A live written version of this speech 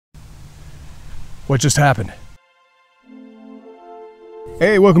What just happened?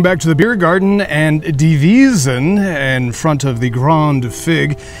 Hey, welcome back to the Beer Garden and Die Wiesn in front of the Grand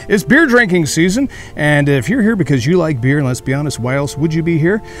Fig. It's beer drinking season, and if you're here because you like beer, and let's be honest, why else would you be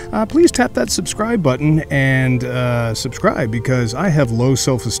here? Please tap that subscribe button and subscribe, because I have low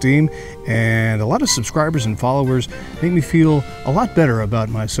self-esteem, and a lot of subscribers and followers make me feel a lot better about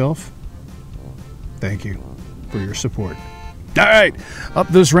myself. Thank you for your support. All right, up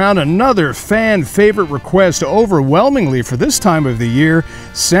this round, another fan favorite request, overwhelmingly for this time of the year,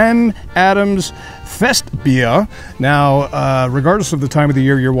 Sam Adams Festbier. Now, regardless of the time of the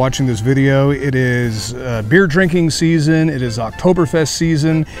year you're watching this video, it is beer drinking season, it is Oktoberfest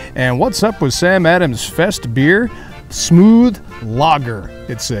season, and what's up with Sam Adams Festbier? Smooth lager,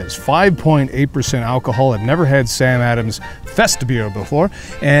 it says. 5.8% alcohol. I've never had Sam Adams Festbier before.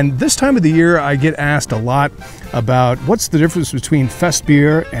 And this time of the year, I get asked a lot about what's the difference between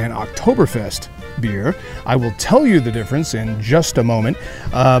Festbier and Oktoberfest beer. I will tell you the difference in just a moment.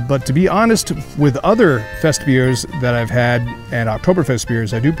 But to be honest, with other Festbiers that I've had and Oktoberfest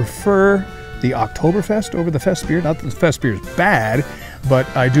beers, I do prefer the Oktoberfest over the Festbier. Not that the Festbier is bad, but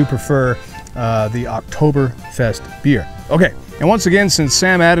I do prefer the Oktoberfest beer. Okay, and once again, since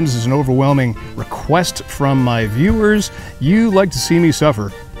Sam Adams is an overwhelming request from my viewers, you like to see me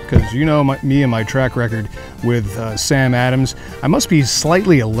suffer, because you know me and my track record with Sam Adams. I must be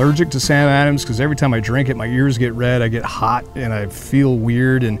slightly allergic to Sam Adams, because every time I drink it, my ears get red, I get hot, and I feel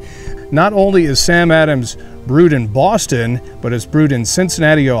weird. And not only is Sam Adams brewed in Boston, but it's brewed in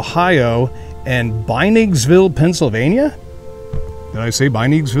Cincinnati, Ohio, and Beiningsville, Pennsylvania. Did I say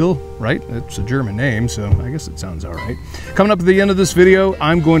Beiningsville? Right? That's a German name, so I guess it sounds all right. Coming up at the end of this video,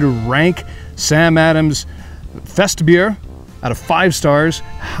 I'm going to rank Sam Adams Festbier out of 5 stars.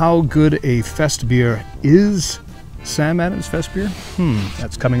 How good a Festbier is Sam Adams Festbier?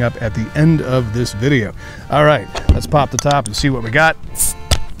 That's coming up at the end of this video. All right, let's pop the top and see what we got.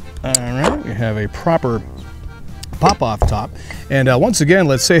 All right, we have a proper pop-off top. And once again,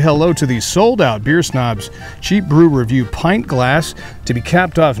 let's say hello to the sold-out Beer Snob's Cheap Brew Review pint glass, to be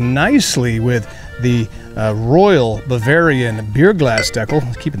capped off nicely with the Royal Bavarian beer glass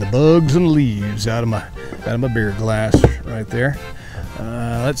decal, keeping the bugs and leaves out of my beer glass right there.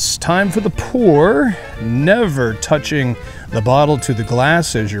 It's time for the pour. Never touching the bottle to the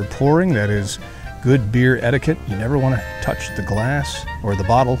glass as you're pouring. That is good beer etiquette. You never want to touch the glass or the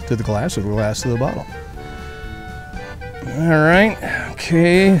bottle to the glass or the glass to the bottle. All right,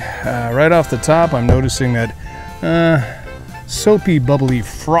 okay, right off the top, I'm noticing that soapy, bubbly,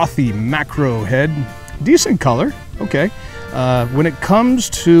 frothy macro head. Decent color, okay. When it comes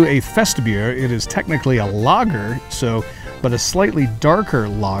to a Festbier, it is technically a lager, but a slightly darker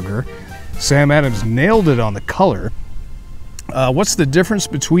lager. Sam Adams nailed it on the color. What's the difference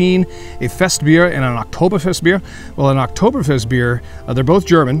between a Festbier and an Oktoberfest beer? Well, an Oktoberfest beer, they're both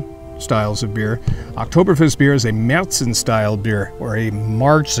German styles of beer. Oktoberfest beer is a Märzen style beer, or a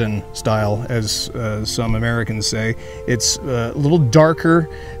Marzen style, as some Americans say. It's a little darker,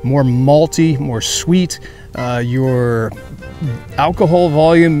 more malty, more sweet. Your alcohol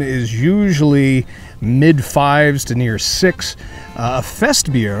volume is usually mid-5s to near 6. A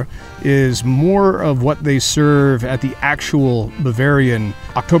Festbier is more of what they serve at the actual Bavarian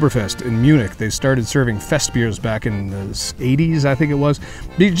Oktoberfest in Munich. They started serving Festbiers back in the 80s, I think it was.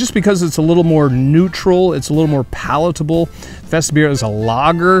 Just because it's a little more neutral, it's a little more palatable. Festbier is a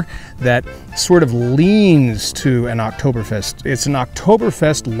lager that sort of leans to an Oktoberfest. It's an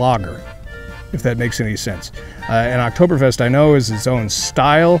Oktoberfest lager, if that makes any sense. And Oktoberfest, I know, is its own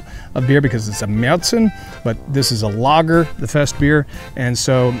style of beer because it's a Märzen, but this is a lager, the Festbier, and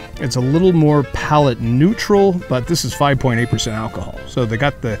so it's a little more palate neutral, but this is 5.8% alcohol. So they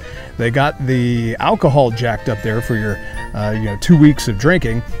got the alcohol jacked up there for your 2 weeks of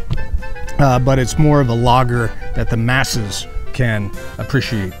drinking, but it's more of a lager that the masses can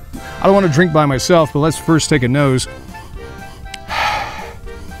appreciate. I don't want to drink by myself, but let's first take a nose.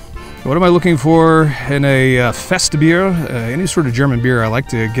 What am I looking for in a Festbier? Any sort of German beer, I like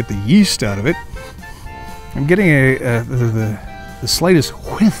to get the yeast out of it. I'm getting the slightest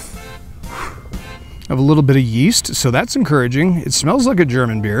whiff of a little bit of yeast, so that's encouraging. It smells like a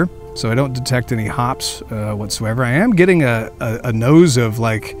German beer, so I don't detect any hops whatsoever. I am getting a nose of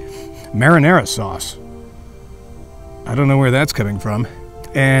like marinara sauce. I don't know where that's coming from.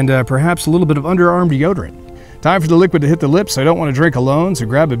 And perhaps a little bit of underarm deodorant. Time for the liquid to hit the lips. I don't want to drink alone, so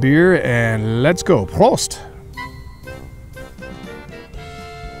grab a beer and let's go. Prost!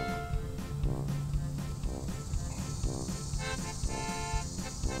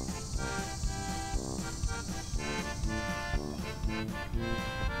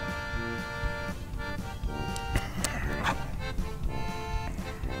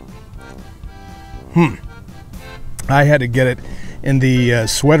 I had to get it in the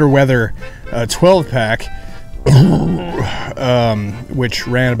sweater weather 12-pack, which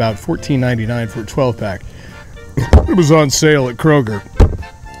ran about $14.99 for a 12-pack. It was on sale at Kroger.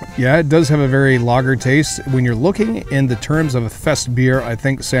 Yeah, it does have a very lager taste. When you're looking in the terms of a Festbier, I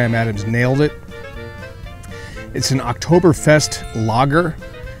think Sam Adams nailed it. It's an Oktoberfest lager.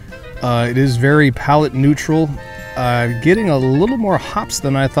 It is very palate neutral, getting a little more hops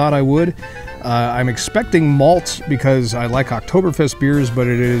than I thought I would. I'm expecting malt because I like Oktoberfest beers, but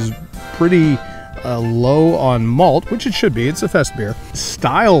it is pretty low on malt, which it should be. It's a Festbier.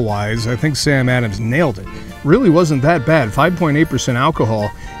 Style-wise, I think Sam Adams nailed it. Really wasn't that bad. 5.8%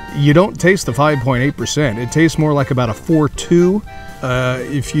 alcohol. You don't taste the 5.8%. It tastes more like about a 4.2.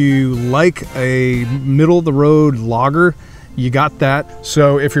 If you like a middle-of-the-road lager, you got that.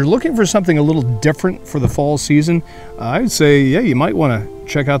 So if you're looking for something a little different for the fall season, I'd say, yeah, you might want to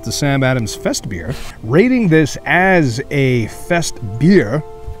check out the Sam Adams Festbier. Rating this as a Festbier,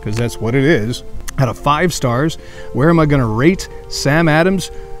 because that's what it is, out of 5 stars, where am I going to rate Sam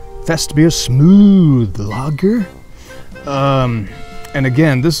Adams Festbier Smooth Lager? And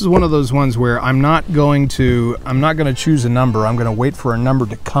again, this is one of those ones where I'm not going to choose a number. I'm going to wait for a number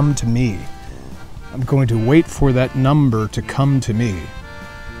to come to me. I'm going to wait for that number to come to me.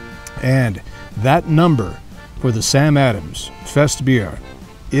 And that number for the Sam Adams Festbier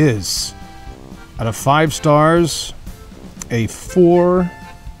is, out of 5 stars, a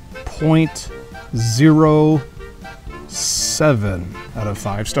 4.07 out of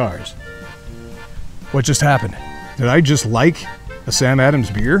 5 stars. What just happened? Did I just like a Sam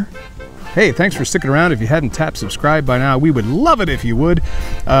Adams beer? Hey, thanks for sticking around. If you hadn't tapped subscribe by now, we would love it if you would.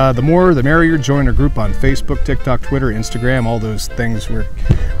 The more, the merrier. Join our group on Facebook, TikTok, Twitter, Instagram, all those things.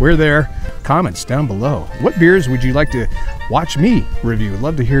 We're there. Comments down below. What beers would you like to watch me review? I'd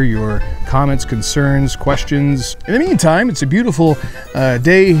love to hear your comments, concerns, questions. In the meantime, it's a beautiful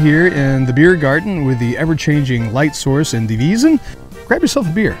day here in the beer garden with the ever-changing light source in Die Wiesn. Grab yourself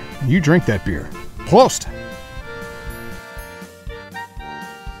a beer. You drink that beer. Prost!